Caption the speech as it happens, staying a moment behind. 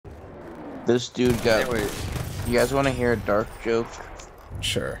This dude got. Anyway, You guys want to hear a dark joke?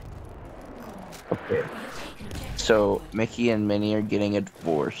 Sure. Okay. So Mickey and Minnie are getting a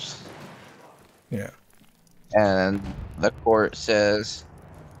divorce, Yeah. and the court says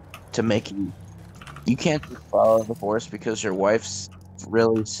to Mickey, "You can't just file a divorce because your wife's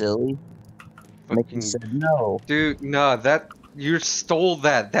really silly." Mickey fucking said, "No." dude, nah, that you stole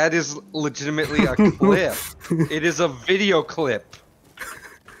that. That is legitimately a clip. It is a video clip.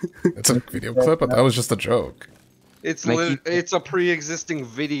 It's a video clip, but that was just a joke. It's Mickey- it's a pre-existing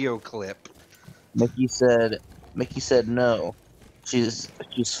video clip. Mickey said, "No. She's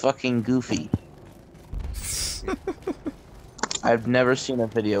fucking goofy." I've never seen a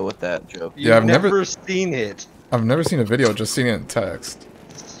video with that joke. You've Yeah, I've never seen it. I've never seen a video, just seen it in text.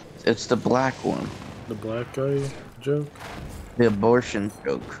 It's the black one, The black guy joke? the abortion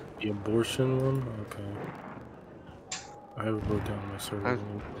joke. The abortion one? Okay. I have it wrote down my server I-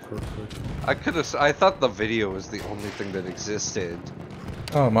 link real quick. I could have. I thought the video was the only thing that existed.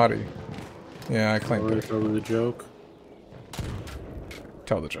 Oh, Marty. Yeah, I claimed Alright, it. over the joke.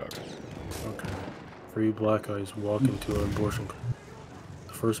 Tell the joke. Okay. Three black guys walk into an abortion clinic.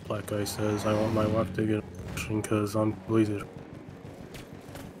 The first black guy says, I want my wife to get an abortion because I'm lazy.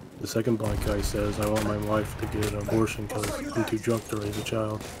 The second black guy says, I want my wife to get an abortion because I'm too drunk to raise a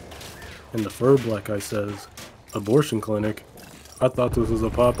child. And the third black guy says, abortion clinic? I thought this was a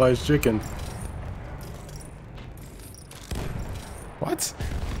Popeye's chicken. What?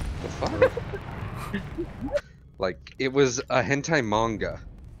 The fuck? Like it was a hentai manga,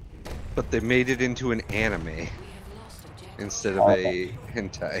 but they made it into an anime instead of a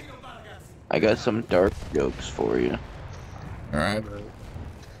hentai. I got some dark jokes for you. Alright.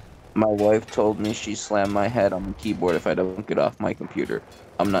 My wife told me she slammed my head on the keyboard if I don't get off my computer.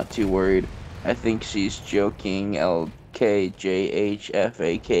 I'm not too worried. I think she's joking.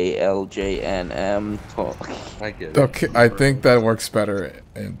 LKJHFAKLJNM. I get it. Okay, I think that works better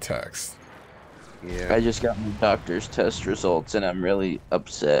in text. Yeah. I just got my doctor's test results and I'm really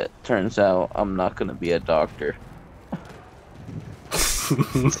upset. Turns out I'm not gonna be a doctor.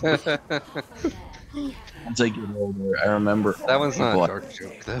 As I get older, I remember. That one's not a what- dark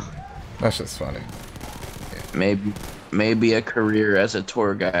joke though. That's just funny. Maybe a career as a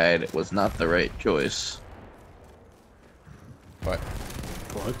tour guide was not the right choice. But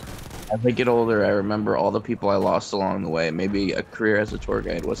What? As I get older, I remember all the people I lost along the way. Maybe a career as a tour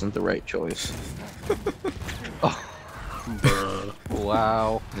guide wasn't the right choice. Bruh.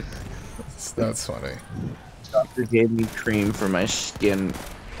 Wow. that's funny. Doctor gave me cream for my skin.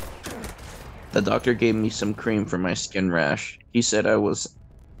 The doctor gave me some cream for my skin rash. He said I was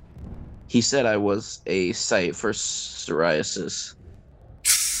a site for psoriasis.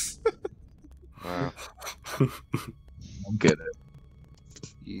 Wow. Don't get it.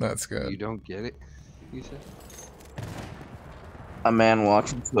 You, That's good. You don't get it? You said? A man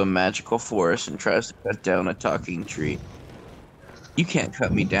walks into a magical forest and tries to cut down a talking tree. You can't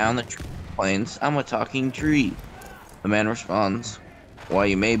cut me down, the tree complains. I'm a talking tree. The man responds, why,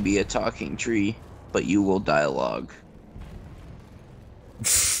 you may be a talking tree, but you will dialogue.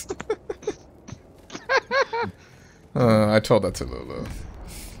 I told that to Lulu.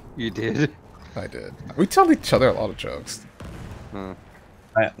 You did? I did. We tell each other a lot of jokes. Huh.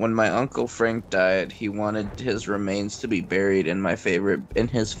 When my uncle Frank died, he wanted his remains to be buried in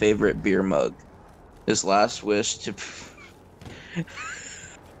his favorite beer mug. His last wish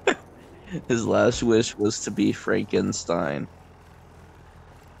was to be Frankenstein.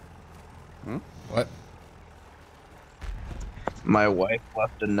 What? My wife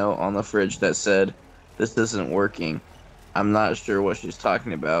left a note on the fridge that said, "This isn't working. I'm not sure what she's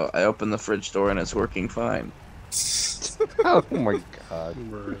talking about. I opened the fridge door and it's working fine." Oh my god.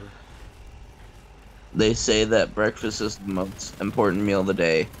 Bruh. They say that breakfast is the most important meal of the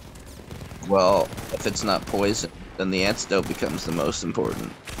day. Well, if it's not poison, then the antidote becomes the most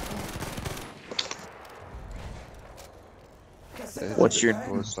important. What's your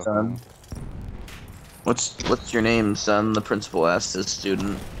name, son? What's your name, son? The principal asked his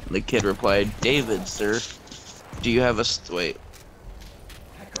student. The kid replied, "David, sir." Do you have a wait?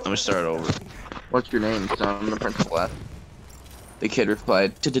 Let me start over. What's your name, son? The principal asked. The kid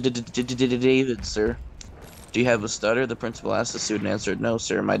replied, "David, sir." Do you have a stutter? The principal asked. The student answered, "No,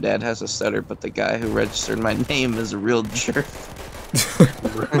 sir. My dad has a stutter, but the guy who registered my name is a real jerk."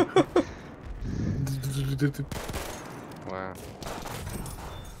 Wow.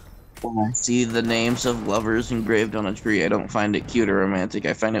 When I see the names of lovers engraved on a tree, I don't find it cute or romantic.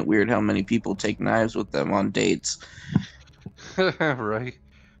 I find it weird how many people take knives with them on dates. Right.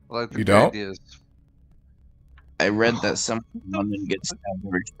 Well, I think You the don't? idea is I read that some woman gets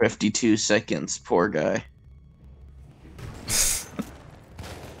average 52 seconds. Poor guy.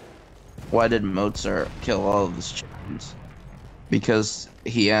 Why did Mozart kill all of his chickens? Because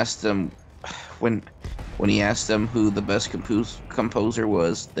he asked them when he asked them who the best composer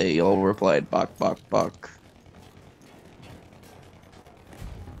was, they all replied Bach, Bach, Bach.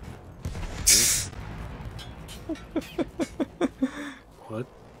 What?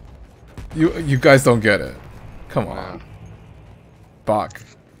 You guys don't get it. Come on. Wow. Bach,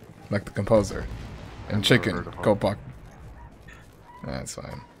 like the composer, and I've chicken, never heard of go him. Bach. That's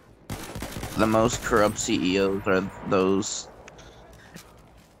fine. The most corrupt CEOs are those.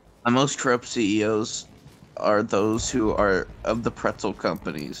 The most corrupt CEOs are those who are of the pretzel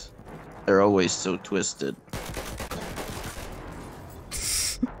companies. They're always so twisted.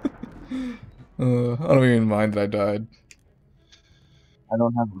 I don't even mind that I died. I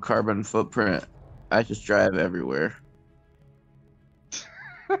don't have a carbon footprint. I just drive everywhere.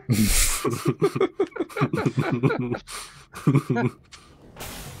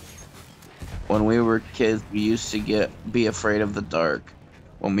 When we were kids, we used to be afraid of the dark.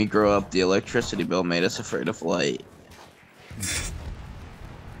 When we grow up, the electricity bill made us afraid of light.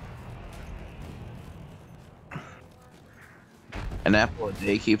 An apple a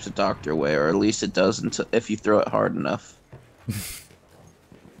day keeps a doctor away, or at least it does until if you throw it hard enough.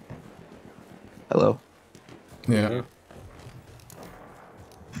 Hello. Yeah.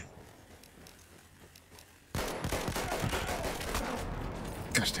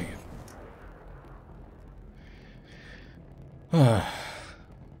 Gosh dang it.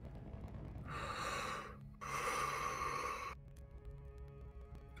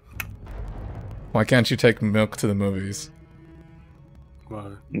 Why can't you take milk to the movies?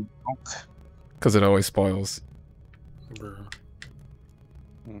 Why? Because it always spoils. Bruh.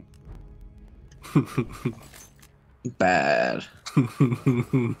 Bad.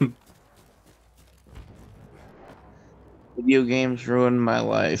 Video games ruined my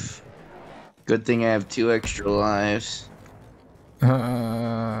life. Good thing I have 2 extra lives.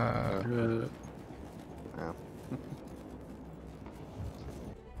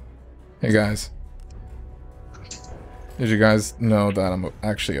 Hey guys. Did you guys know that I'm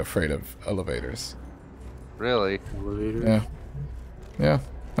actually afraid of elevators? Really? Elevator? Yeah. Yeah.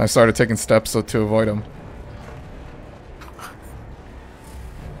 I started taking steps to avoid them.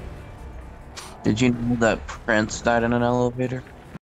 Did you know that Prince died in an elevator?